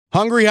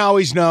Hungry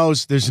Howie's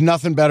knows there's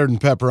nothing better than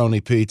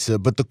pepperoni pizza,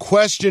 but the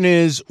question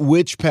is,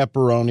 which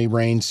pepperoni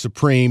reigns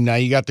supreme? Now,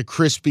 you got the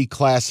crispy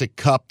classic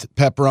cupped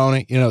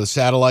pepperoni, the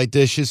satellite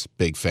dishes,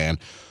 big fan.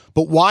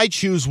 But why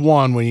choose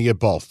one when you get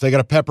both? They got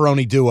a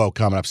pepperoni duo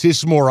coming up. See, this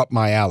is more up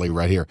my alley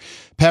right here.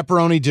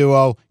 Pepperoni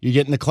duo, you're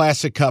getting the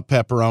classic cup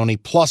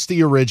pepperoni, plus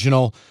the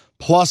original,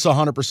 plus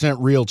 100%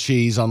 real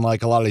cheese,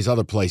 unlike a lot of these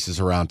other places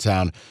around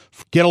town.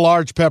 Get a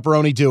large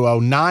pepperoni duo,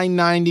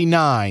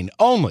 $9.99,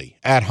 only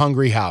at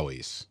Hungry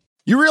Howie's.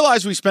 You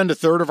realize we spend a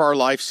third of our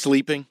life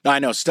sleeping? I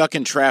know, stuck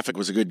in traffic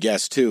was a good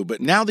guess too, but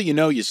now that you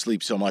know you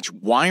sleep so much,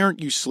 why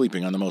aren't you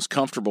sleeping on the most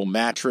comfortable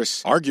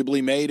mattress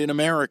arguably made in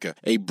America?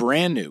 A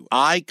brand new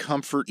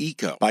iComfort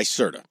Eco by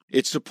Serta.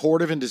 It's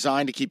supportive and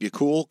designed to keep you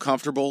cool,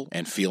 comfortable,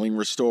 and feeling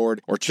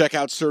restored. Or check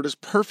out Serta's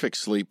Perfect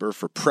Sleeper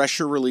for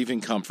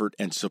pressure-relieving comfort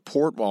and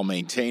support while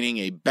maintaining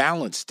a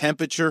balanced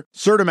temperature.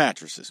 Serta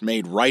mattresses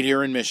made right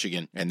here in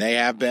Michigan, and they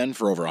have been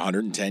for over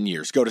 110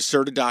 years. Go to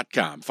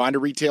Serta.com. Find a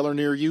retailer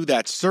near you.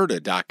 That's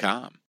Serta.com.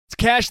 Let's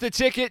cash the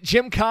ticket.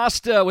 Jim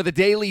Costa with a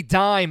Daily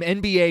Dime.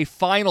 NBA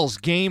Finals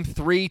Game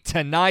 3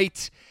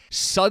 tonight.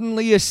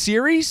 Suddenly a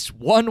series?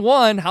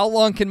 1-1. How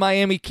long can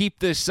Miami keep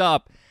this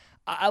up?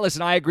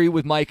 Listen, I agree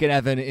with Mike and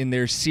Evan in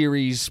their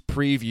series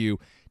preview.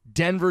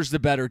 Denver's the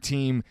better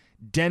team.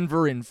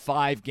 Denver in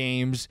 5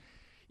 games.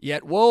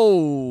 Yet,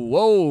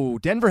 whoa,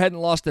 Denver hadn't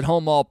lost at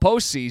home all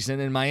postseason,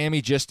 and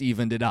Miami just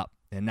evened it up.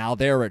 And now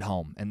they're at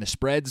home, and the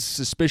spread's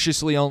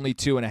suspiciously only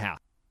 2.5.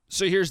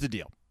 So here's the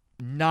deal.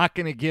 Not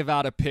going to give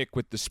out a pick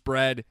with the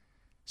spread.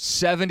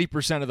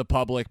 70% of the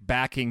public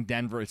backing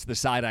Denver. It's the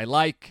side I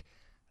like.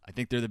 I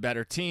think they're the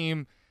better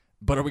team.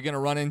 But are we going to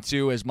run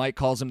into, as Mike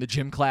calls them, the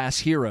gym class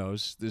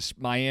heroes, this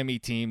Miami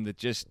team that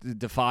just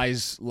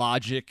defies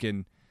logic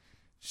and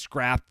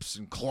scraps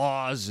and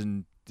claws,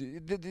 and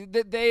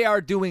they are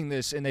doing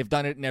this, and they've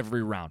done it in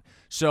every round.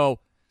 So,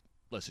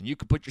 listen, you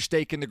could put your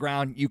stake in the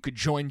ground. You could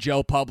join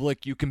Joe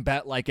Public. You can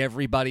bet like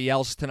everybody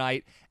else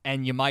tonight,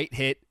 and you might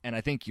hit, and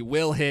I think you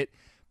will hit,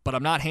 but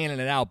I'm not handing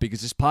it out because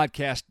this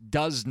podcast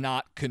does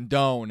not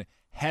condone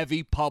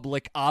heavy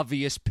public,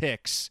 obvious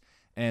picks,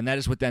 and that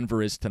is what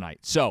Denver is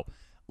tonight. So,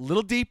 a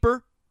little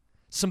deeper,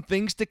 some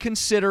things to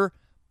consider,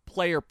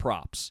 player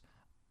props.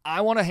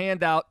 I want to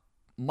hand out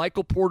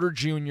Michael Porter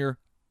Jr.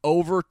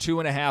 over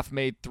 2.5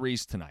 made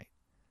threes tonight.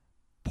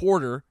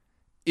 Porter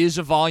is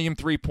a volume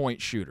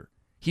three-point shooter.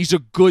 He's a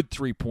good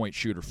three-point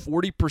shooter.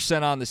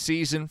 40% on the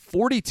season,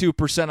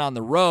 42% on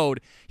the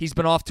road. He's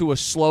been off to a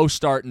slow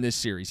start in this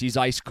series. He's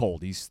ice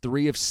cold. He's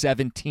 3 of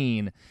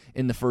 17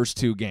 in the first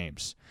 2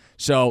 games.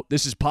 So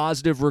this is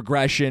positive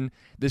regression.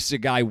 This is a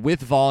guy with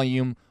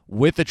volume,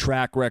 with a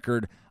track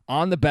record,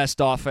 on the best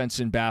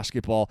offense in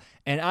basketball.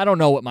 And I don't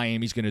know what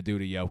Miami's going to do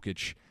to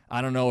Jokic.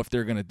 I don't know if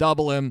they're going to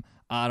double him.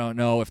 I don't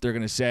know if they're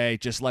going to say,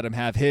 just let him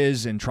have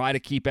his and try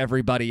to keep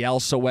everybody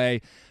else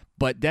away.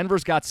 But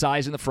Denver's got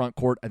size in the front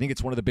court. I think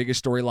it's one of the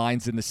biggest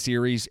storylines in the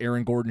series.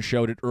 Aaron Gordon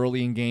showed it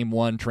early in game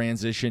 1.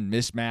 Transition,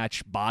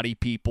 mismatch, body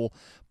people.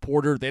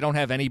 Porter, they don't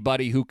have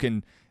anybody who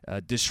can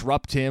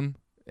disrupt him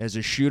as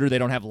a shooter. They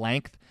don't have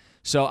length.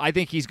 So I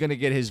think he's going to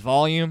get his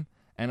volume,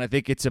 and I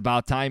think it's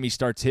about time he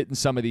starts hitting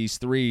some of these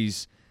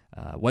threes.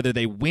 Whether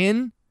they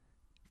win,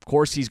 of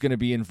course he's going to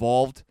be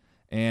involved.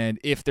 And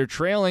if they're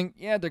trailing,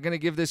 they're going to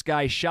give this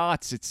guy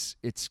shots.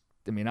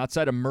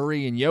 Outside of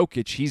Murray and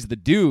Jokic, he's the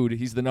dude.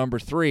 He's the number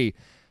 3.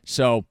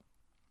 So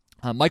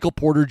Michael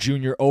Porter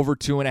Jr. over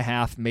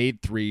 2.5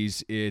 made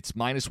threes. It's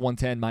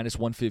 -110,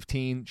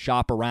 -115.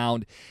 Shop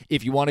around.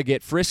 If you want to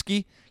get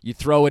frisky, you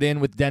throw it in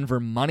with Denver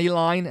money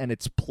line, and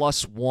it's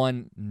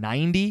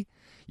 +190.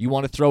 You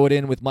want to throw it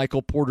in with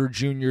Michael Porter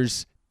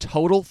Jr.'s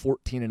total,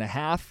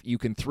 14.5. You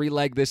can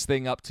 3-leg this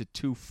thing up to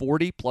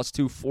 240,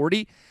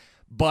 +240.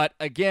 But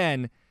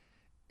again,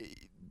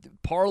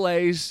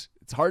 parlays,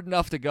 it's hard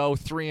enough to go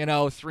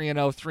 3-0,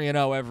 3-0,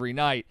 3-0 every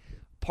night.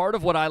 Part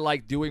of what I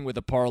like doing with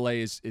a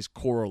parlay is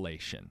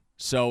correlation.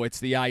 So it's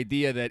the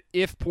idea that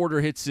if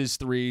Porter hits his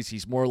threes,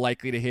 he's more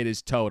likely to hit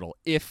his total.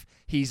 If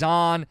he's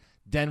on,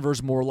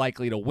 Denver's more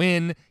likely to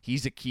win.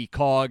 He's a key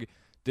cog.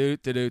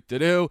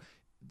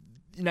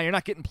 Now, you're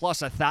not getting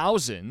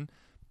 +1,000,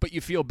 but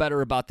you feel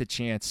better about the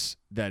chance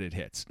that it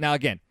hits. Now,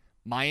 again,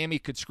 Miami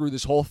could screw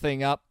this whole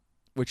thing up,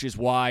 which is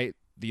why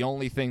the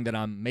only thing that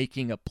I'm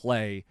making a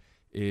play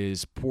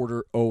is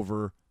Porter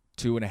over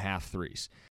 2.5 threes.